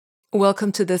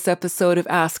Welcome to this episode of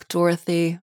Ask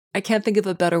Dorothy. I can't think of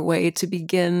a better way to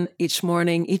begin each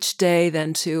morning, each day,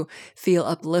 than to feel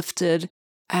uplifted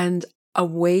and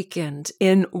awakened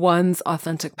in one's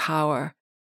authentic power.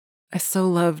 I so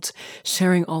loved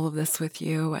sharing all of this with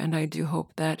you, and I do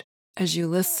hope that as you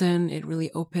listen, it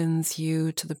really opens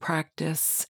you to the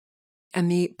practice and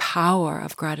the power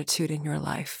of gratitude in your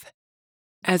life.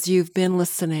 As you've been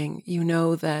listening, you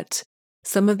know that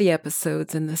some of the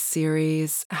episodes in this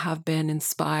series have been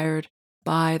inspired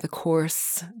by the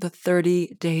course, the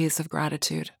 30 Days of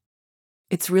Gratitude.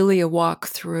 It's really a walk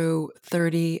through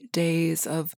 30 days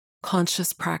of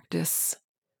conscious practice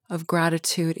of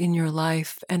gratitude in your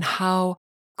life and how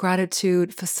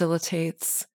gratitude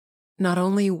facilitates not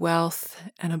only wealth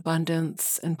and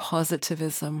abundance and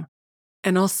positivism,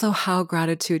 and also how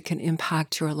gratitude can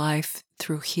impact your life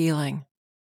through healing,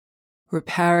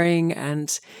 repairing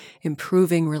and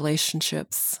improving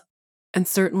relationships, and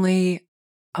certainly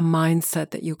a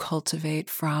mindset that you cultivate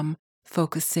from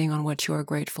focusing on what you are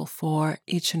grateful for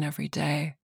each and every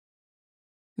day.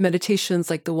 Meditations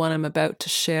like the one I'm about to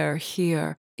share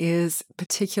here is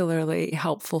particularly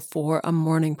helpful for a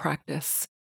morning practice.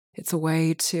 It's a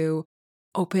way to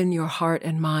open your heart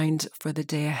and mind for the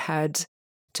day ahead,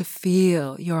 to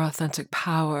feel your authentic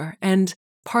power. And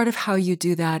part of how you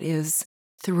do that is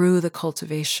through the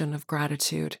cultivation of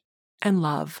gratitude and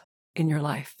love in your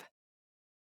life.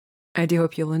 I do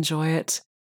hope you'll enjoy it.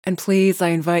 And please, I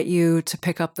invite you to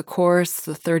pick up the course,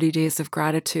 the 30 Days of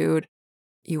Gratitude.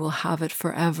 You will have it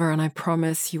forever, and I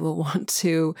promise you will want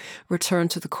to return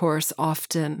to the course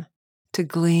often to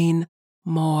glean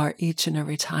more each and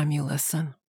every time you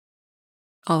listen.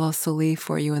 I'll also leave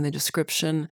for you in the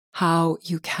description how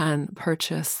you can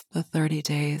purchase the 30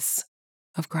 Days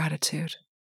of Gratitude.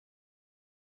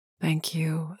 Thank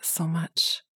you so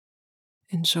much.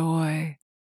 Enjoy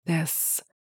this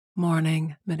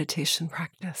morning meditation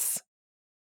practice.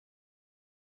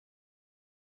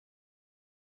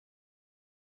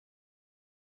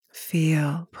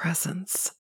 Feel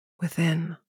presence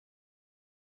within.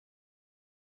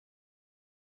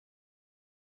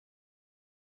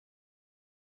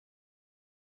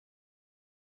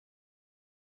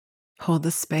 Hold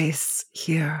the space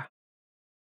here.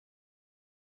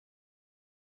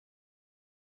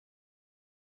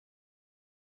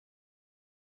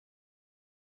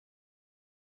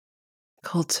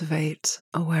 Cultivate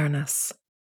awareness.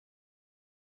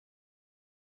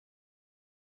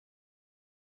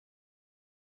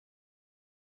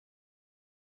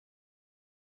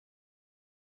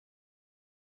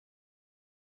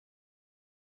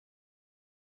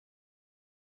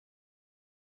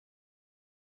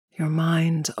 Your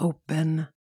mind open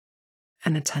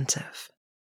and attentive.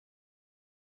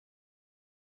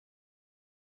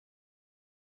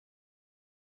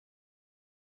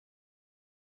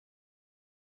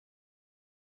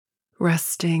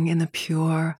 Resting in the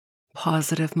pure,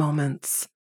 positive moments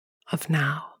of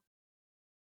now.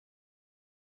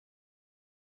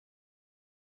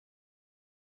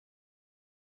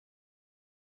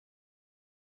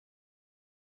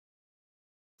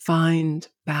 Find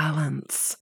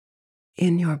balance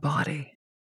in your body.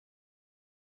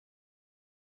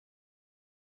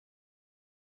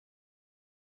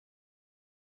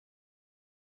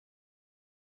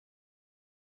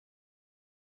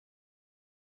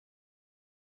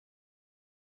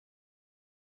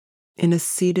 In a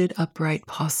seated upright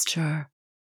posture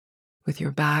with your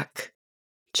back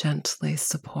gently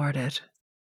supported,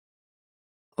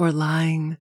 or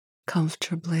lying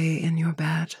comfortably in your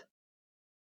bed.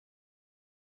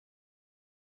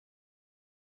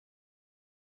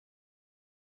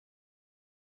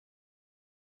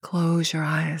 Close your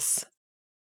eyes.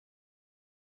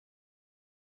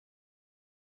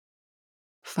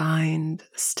 Find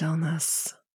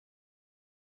stillness.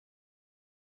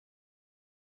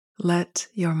 Let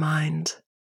your mind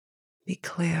be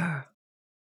clear.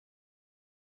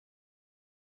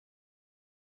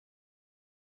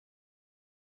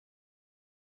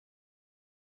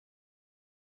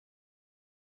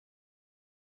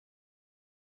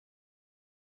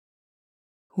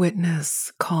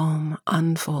 Witness calm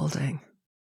unfolding.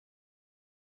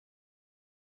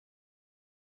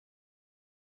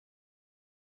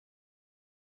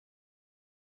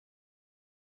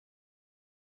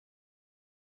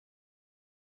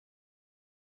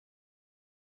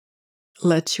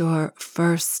 Let your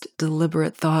first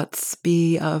deliberate thoughts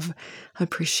be of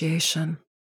appreciation,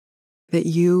 that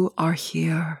you are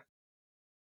here,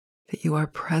 that you are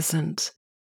present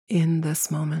in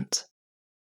this moment.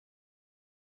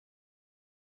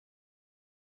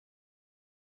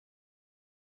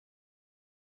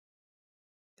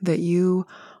 That you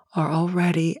are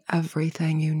already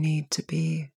everything you need to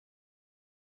be.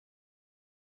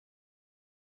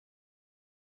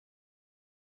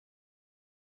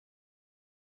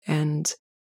 And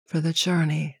for the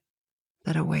journey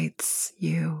that awaits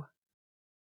you.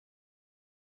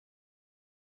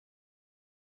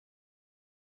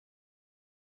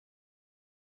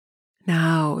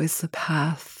 Now is the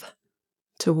path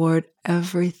toward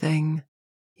everything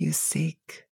you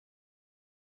seek.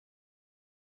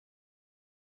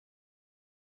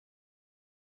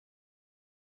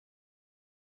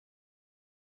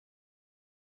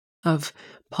 Of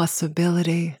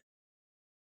possibility,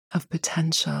 of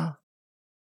potential,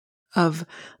 of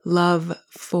love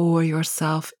for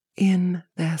yourself in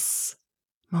this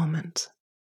moment.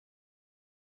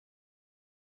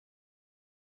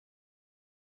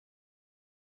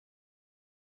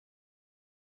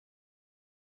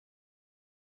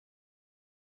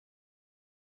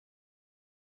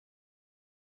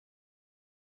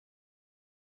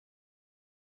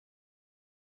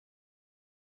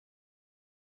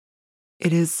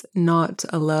 It is not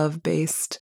a love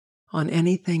based on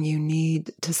anything you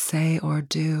need to say or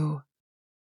do.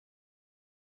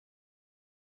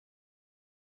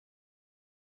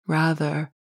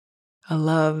 Rather, a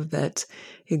love that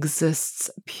exists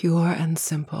pure and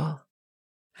simple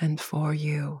and for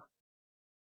you.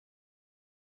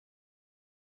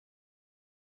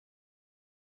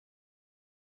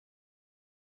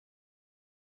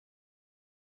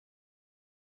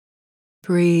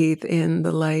 Breathe in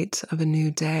the light of a new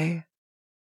day.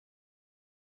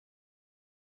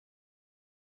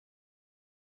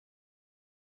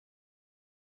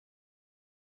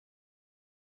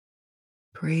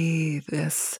 Breathe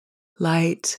this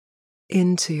light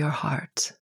into your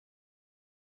heart.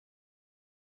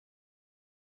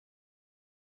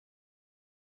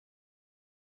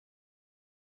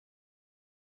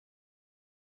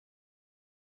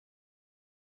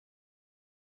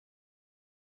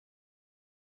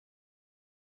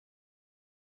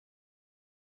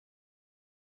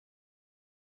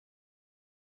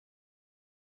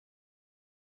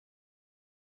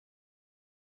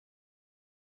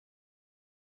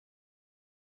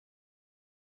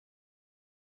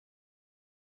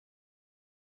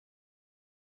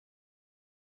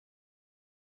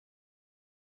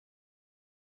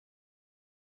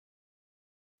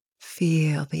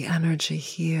 Feel the energy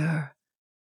here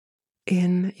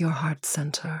in your heart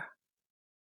center.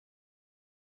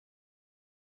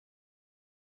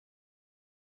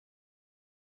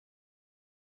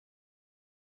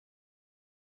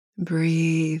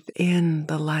 Breathe in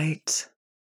the light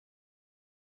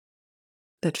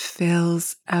that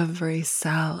fills every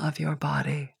cell of your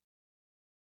body.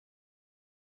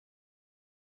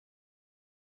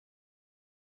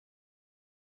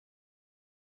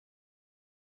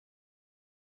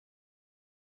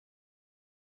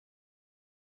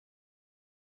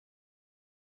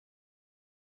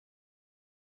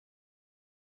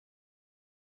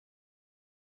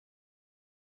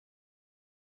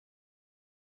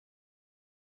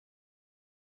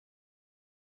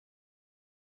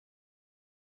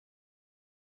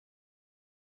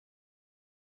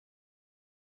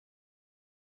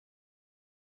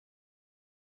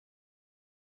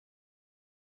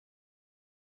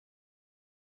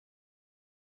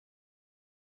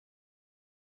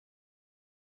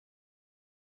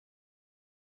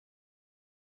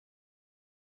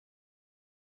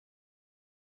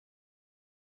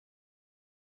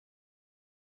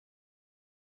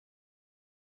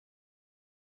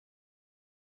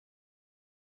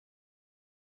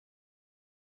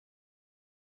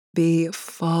 Be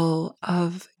full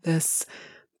of this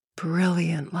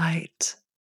brilliant light.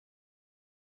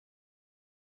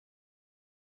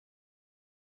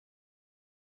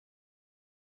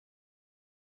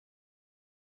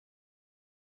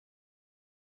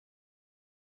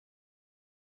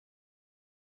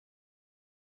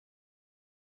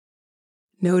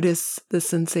 Notice the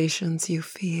sensations you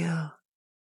feel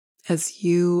as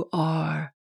you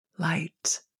are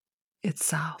light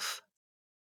itself.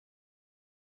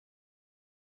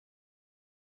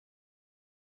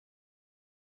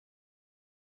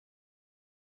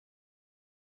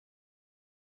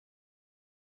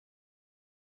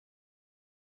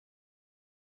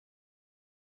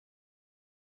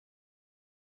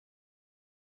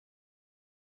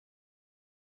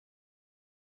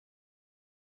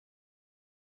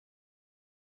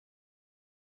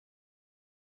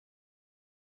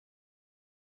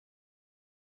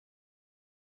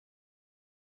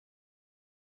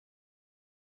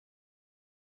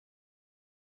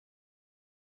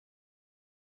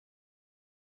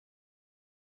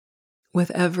 With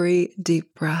every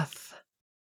deep breath,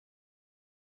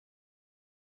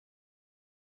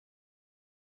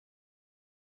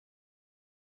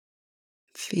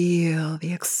 Feel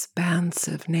the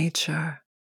expansive nature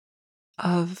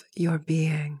of your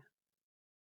being.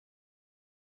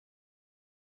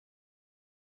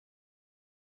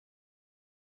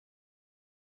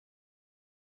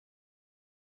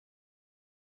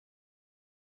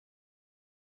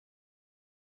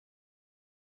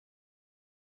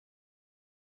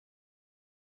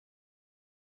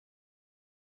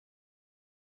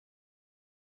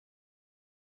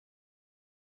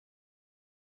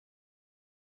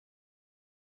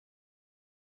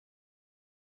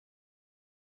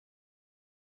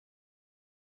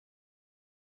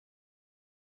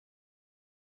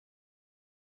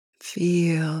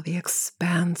 Feel the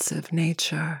expansive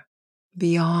nature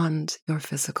beyond your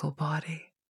physical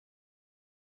body.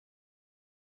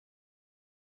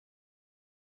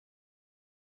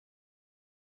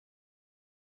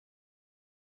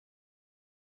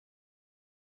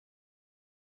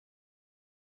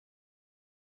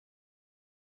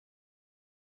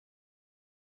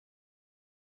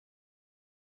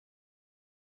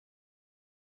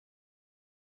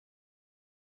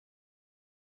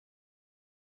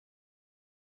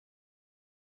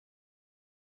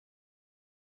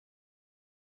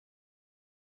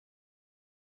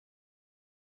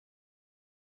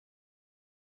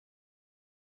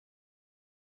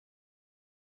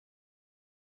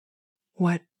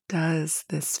 What does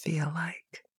this feel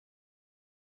like?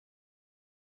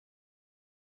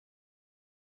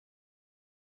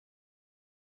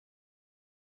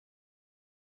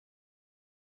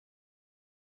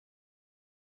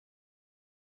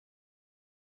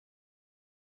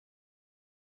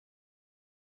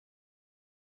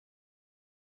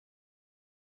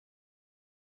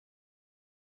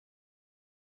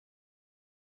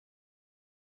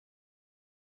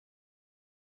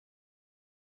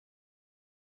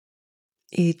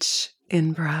 Each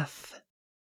in-breath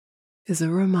is a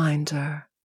reminder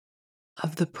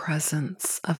of the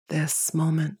presence of this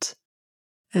moment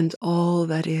and all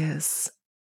that is.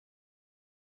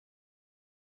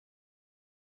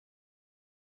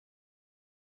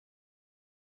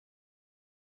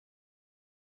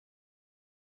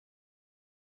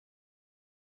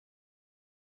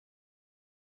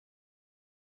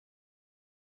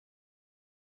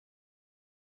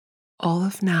 All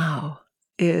of now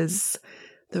is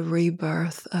the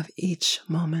rebirth of each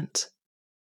moment,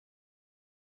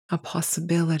 a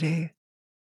possibility,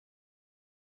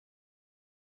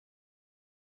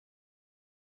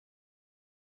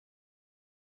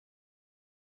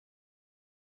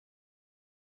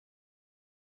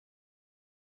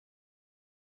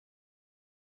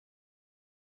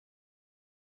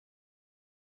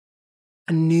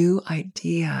 a new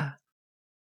idea,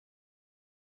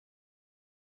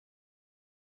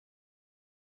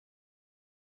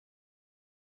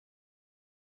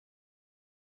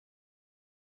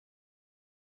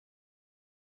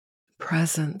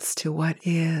 presence to what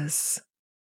is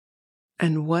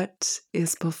and what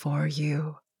is before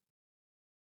you.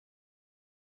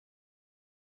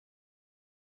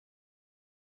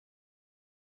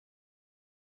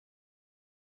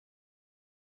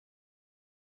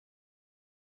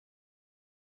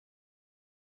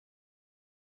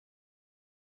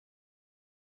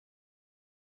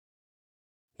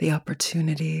 The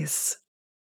opportunities,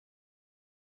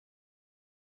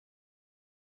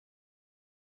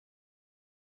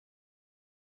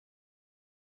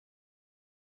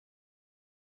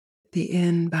 the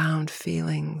inbound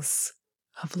feelings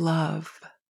of love,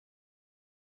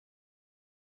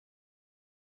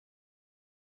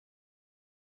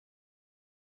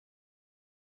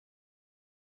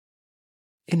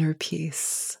 inner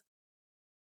peace,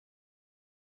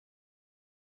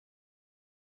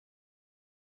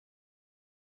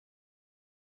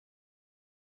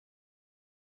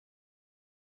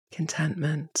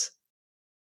 contentment,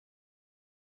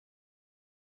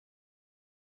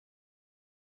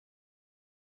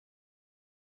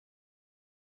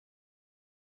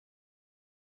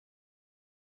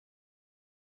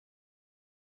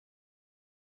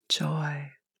 joy.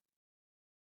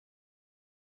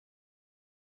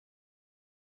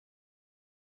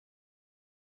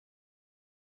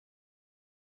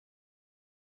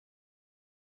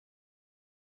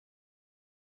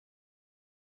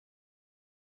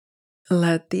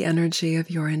 Let the energy of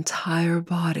your entire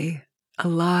body,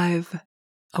 alive,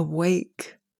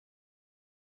 awake,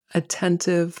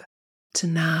 attentive to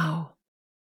now,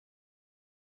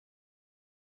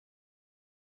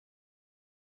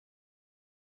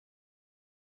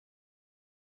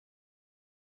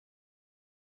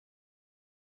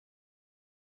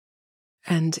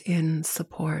 and in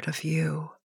support of you.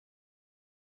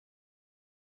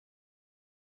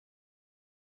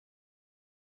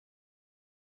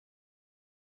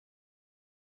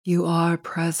 You are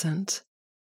present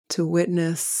to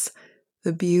witness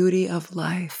the beauty of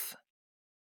life.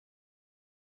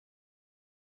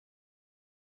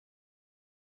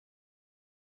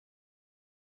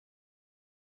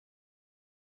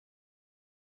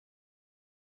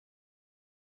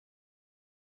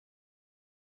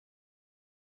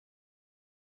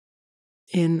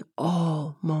 In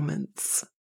all moments.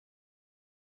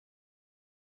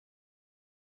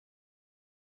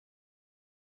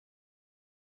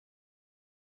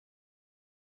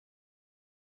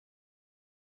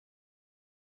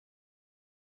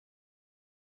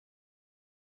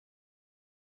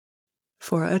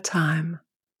 For a time,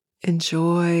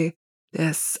 enjoy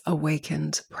this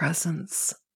awakened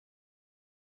presence.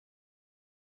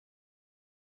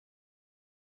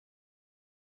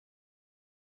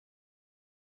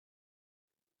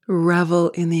 Revel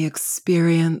in the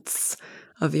experience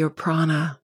of your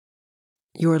prana,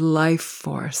 your life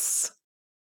force.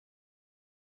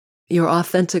 Your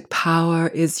authentic power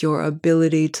is your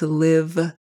ability to live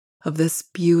of this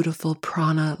beautiful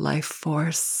prana life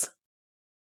force,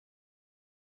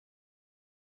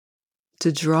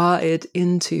 to draw it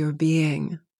into your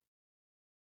being.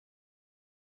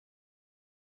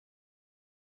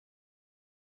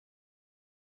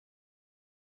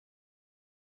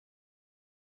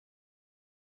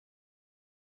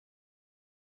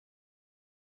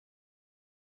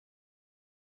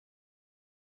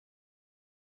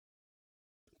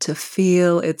 To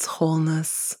feel its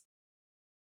wholeness,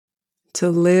 to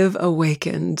live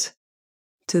awakened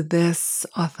to this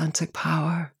authentic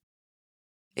power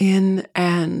in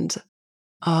and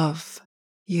of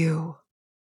you.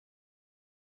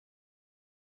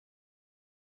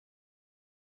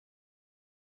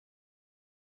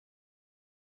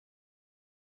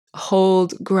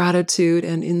 Hold gratitude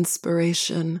and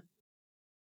inspiration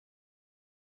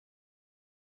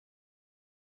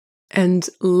and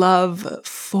love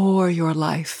for your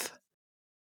life.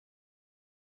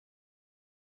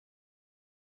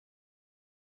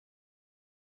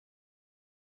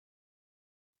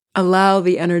 Allow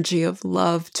the energy of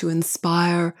love to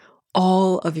inspire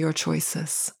all of your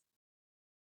choices.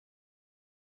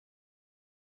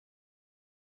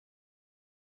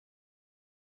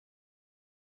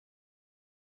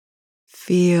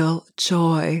 Feel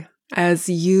joy as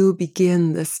you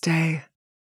begin this day.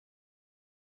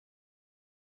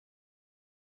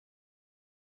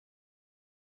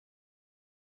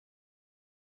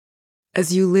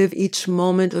 As you live each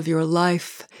moment of your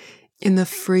life in the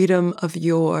freedom of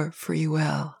your free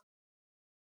will.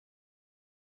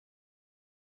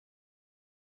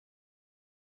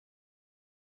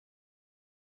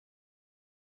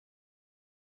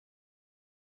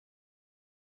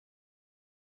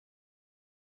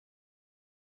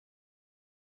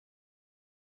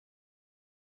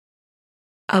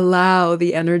 Allow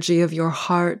the energy of your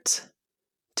heart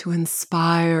to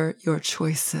inspire your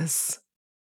choices.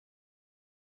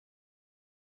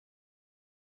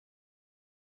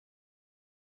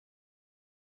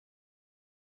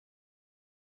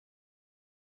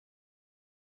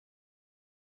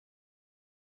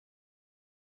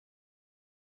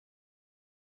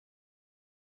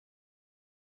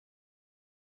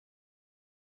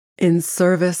 In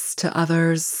service to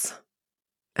others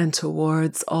and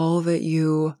towards all that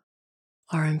you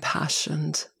are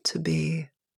impassioned to be.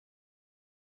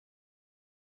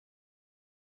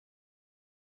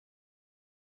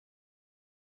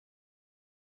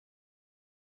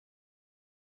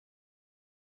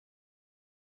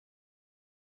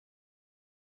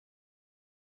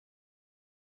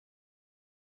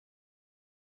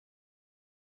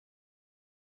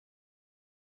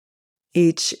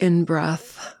 Each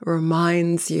in-breath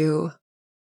reminds you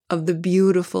of the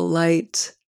beautiful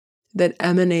light that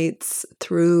emanates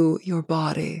through your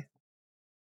body.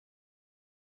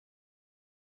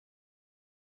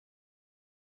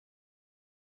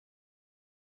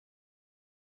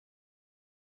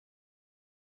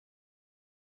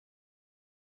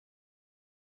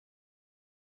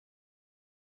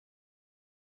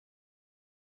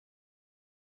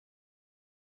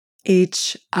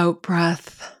 Each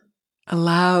out-breath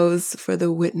allows for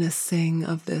the witnessing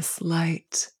of this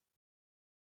light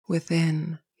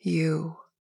within you.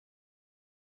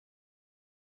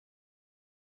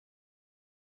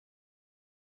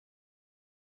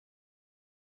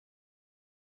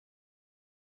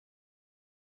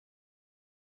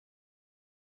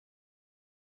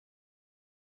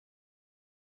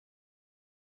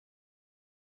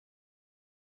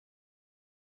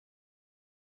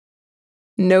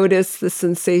 Notice the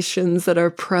sensations that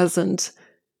are present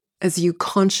as you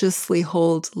consciously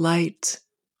hold light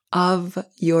of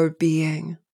your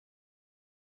being.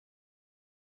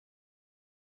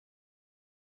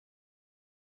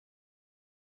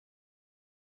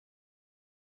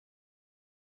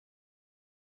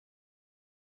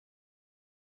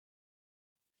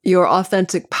 Your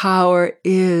authentic power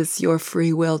is your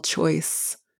free will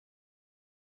choice.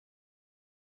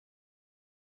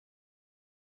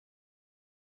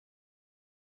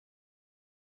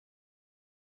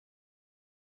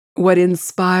 What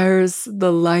inspires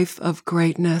the life of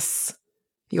greatness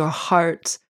your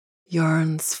heart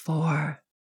yearns for.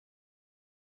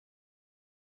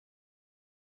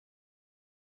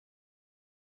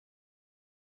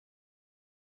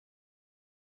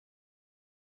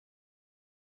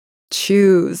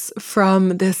 Choose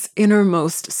from this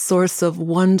innermost source of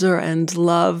wonder and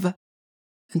love,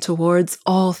 and towards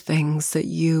all things that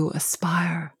you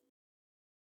aspire.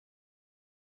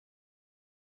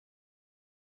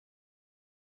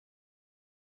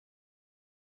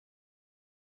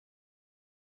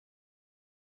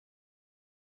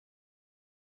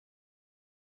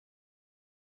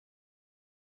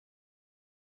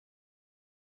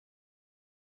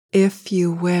 If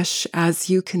you wish, as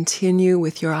you continue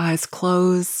with your eyes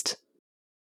closed,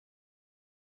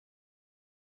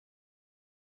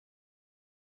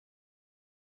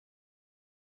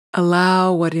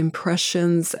 allow what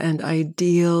impressions and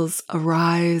ideals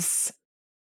arise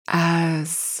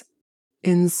as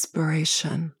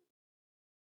inspiration.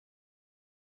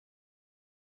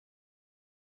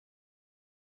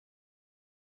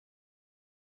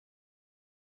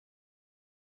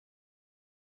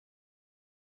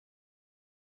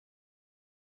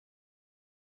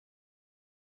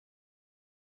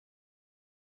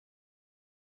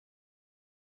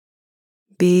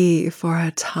 Be for a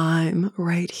time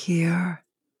right here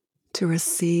to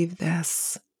receive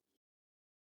this.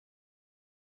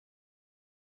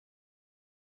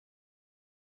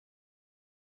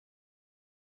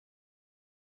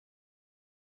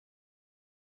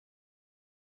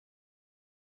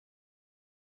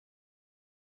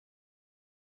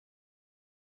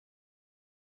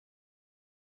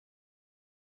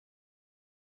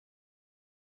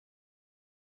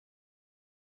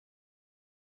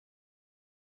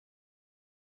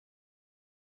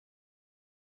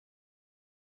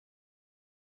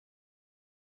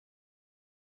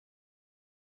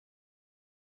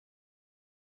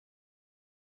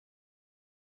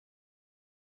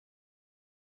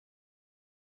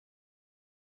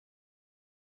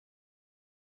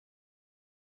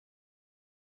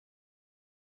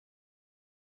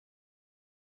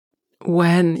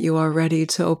 When you are ready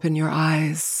to open your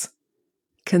eyes,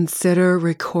 consider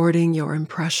recording your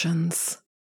impressions.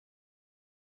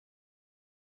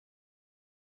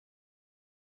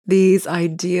 These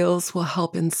ideals will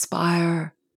help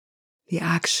inspire the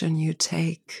action you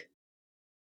take.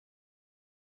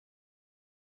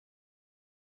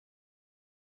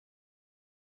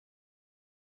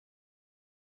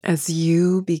 As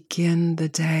you begin the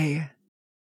day,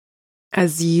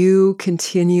 as you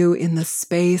continue in the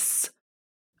space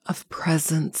of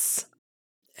presence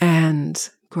and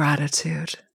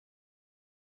gratitude.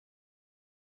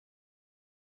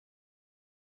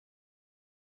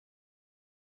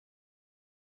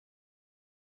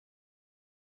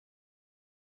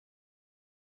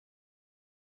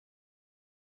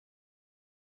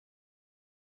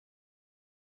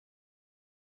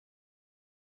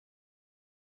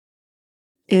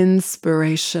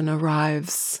 Inspiration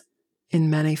arrives in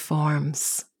many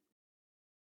forms.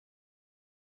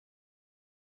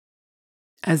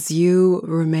 As you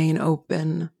remain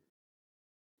open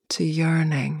to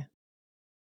yearning,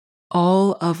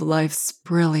 all of life's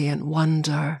brilliant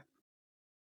wonder,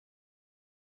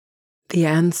 the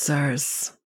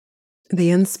answers,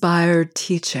 the inspired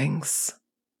teachings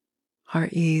are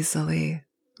easily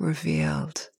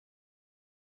revealed.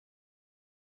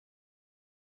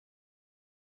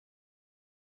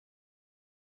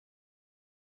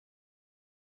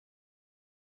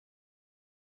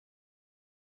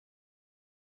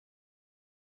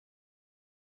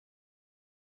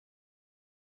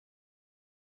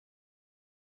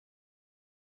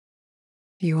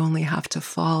 You only have to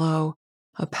follow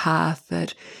a path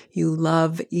that you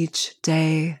love each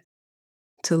day,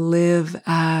 to live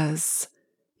as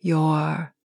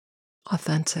your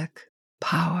authentic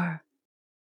power.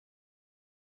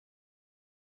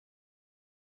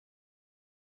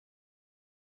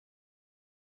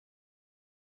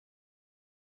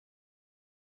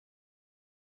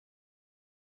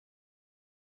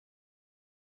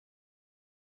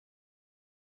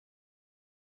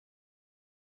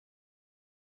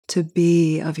 To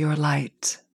be of your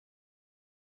light.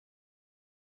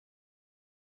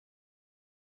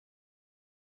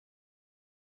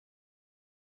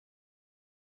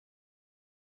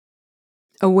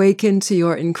 Awaken to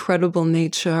your incredible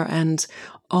nature and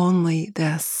only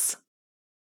this.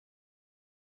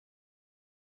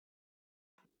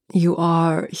 You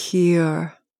are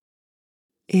here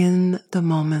in the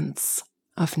moments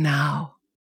of now.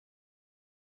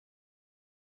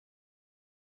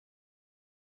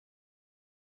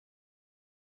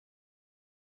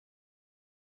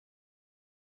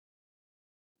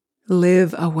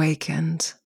 Live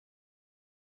awakened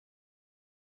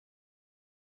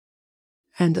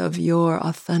and of your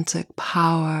authentic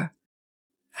power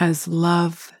as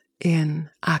love in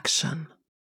action.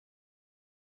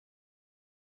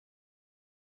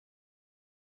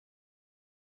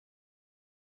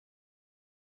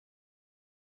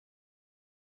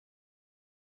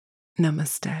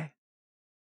 Namaste.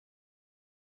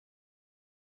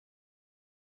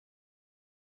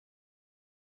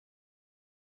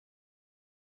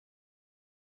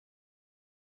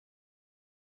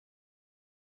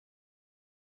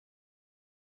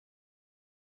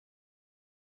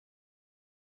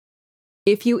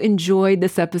 If you enjoyed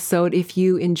this episode, if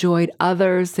you enjoyed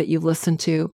others that you've listened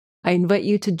to, I invite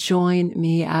you to join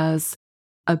me as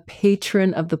a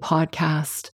patron of the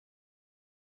podcast.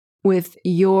 With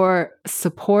your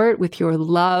support, with your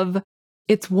love,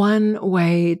 it's one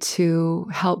way to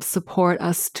help support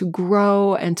us to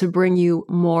grow and to bring you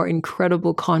more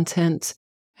incredible content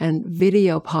and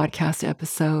video podcast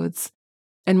episodes.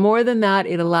 And more than that,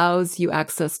 it allows you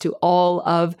access to all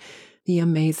of the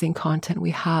amazing content we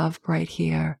have right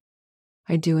here.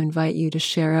 I do invite you to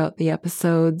share out the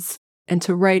episodes and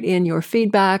to write in your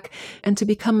feedback and to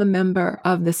become a member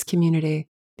of this community,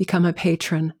 become a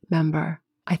patron member.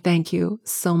 I thank you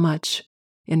so much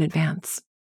in advance.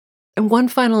 And one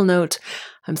final note,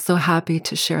 I'm so happy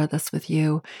to share this with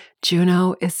you.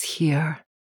 Juno is here.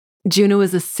 Juno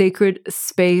is a sacred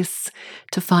space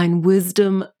to find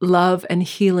wisdom, love, and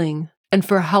healing, and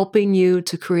for helping you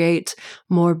to create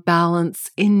more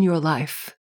balance in your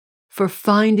life, for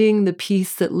finding the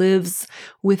peace that lives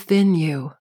within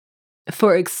you,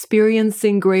 for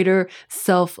experiencing greater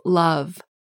self-love,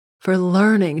 for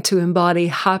learning to embody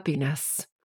happiness,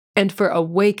 and for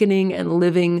awakening and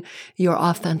living your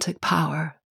authentic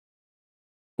power.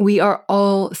 We are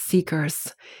all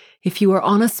seekers. If you are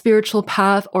on a spiritual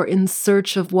path or in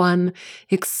search of one,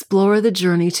 explore the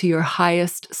journey to your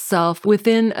highest self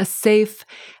within a safe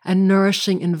and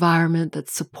nourishing environment that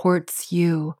supports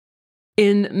you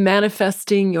in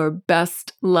manifesting your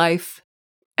best life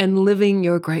and living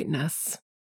your greatness.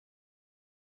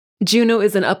 Juno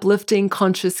is an uplifting,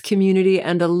 conscious community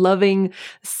and a loving,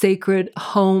 sacred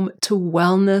home to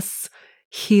wellness,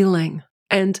 healing,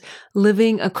 and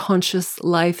living a conscious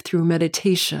life through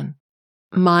meditation,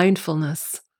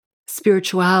 mindfulness,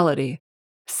 spirituality,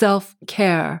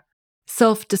 self-care,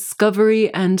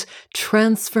 self-discovery, and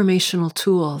transformational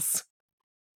tools,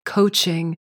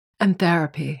 coaching, and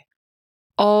therapy,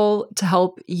 all to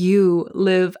help you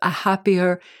live a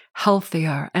happier,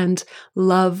 healthier, and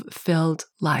love-filled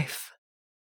life.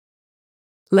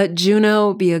 Let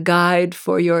Juno be a guide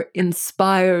for your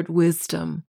inspired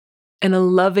wisdom and a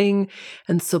loving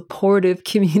and supportive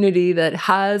community that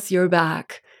has your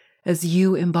back as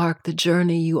you embark the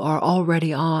journey you are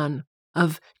already on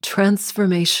of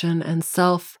transformation and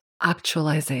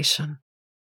self-actualization.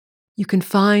 You can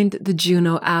find the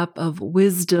Juno app of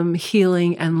wisdom,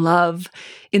 healing, and love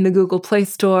in the Google Play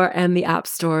Store and the app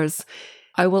stores.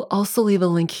 I will also leave a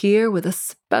link here with a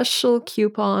special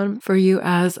coupon for you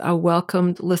as a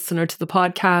welcomed listener to the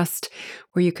podcast,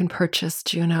 where you can purchase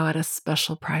Juno at a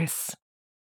special price.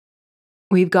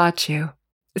 We've got you.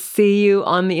 See you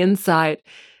on the inside,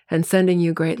 and sending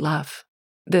you great love.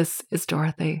 This is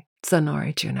Dorothy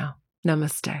Zanori Juno.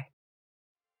 Namaste.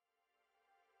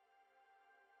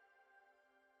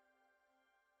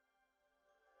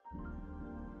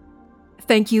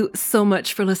 Thank you so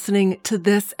much for listening to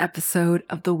this episode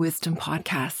of the Wisdom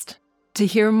Podcast. To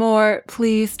hear more,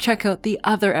 please check out the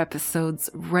other episodes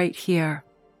right here.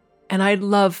 And I'd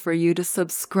love for you to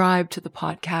subscribe to the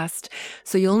podcast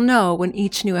so you'll know when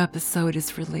each new episode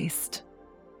is released.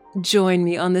 Join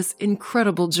me on this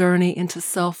incredible journey into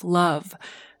self-love,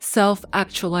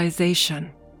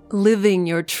 self-actualization, living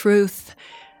your truth,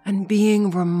 and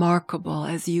being remarkable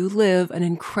as you live an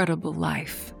incredible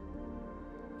life.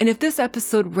 And if this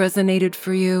episode resonated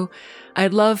for you,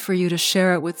 I'd love for you to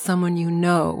share it with someone you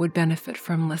know would benefit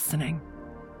from listening.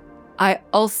 I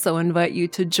also invite you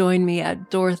to join me at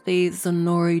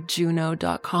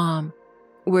dorothyzanorijuno.com,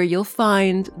 where you'll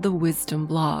find the Wisdom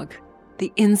blog,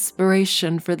 the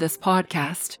inspiration for this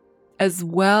podcast, as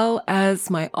well as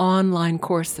my online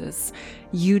courses,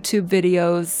 YouTube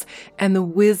videos, and the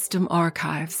Wisdom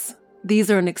archives.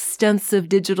 These are an extensive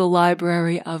digital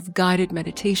library of guided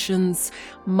meditations,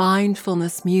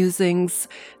 mindfulness musings,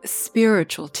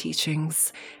 spiritual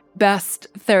teachings, best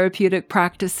therapeutic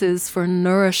practices for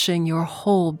nourishing your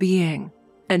whole being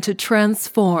and to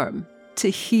transform, to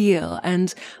heal,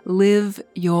 and live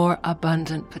your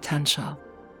abundant potential.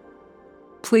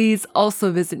 Please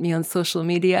also visit me on social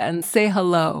media and say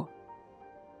hello.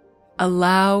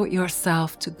 Allow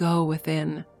yourself to go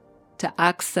within, to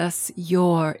access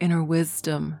your inner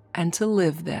wisdom and to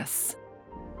live this.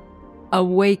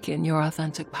 Awaken your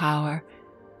authentic power,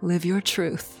 live your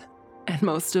truth, and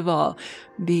most of all,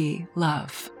 be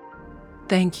love.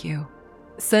 Thank you.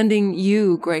 Sending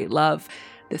you great love.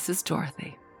 This is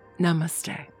Dorothy.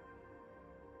 Namaste.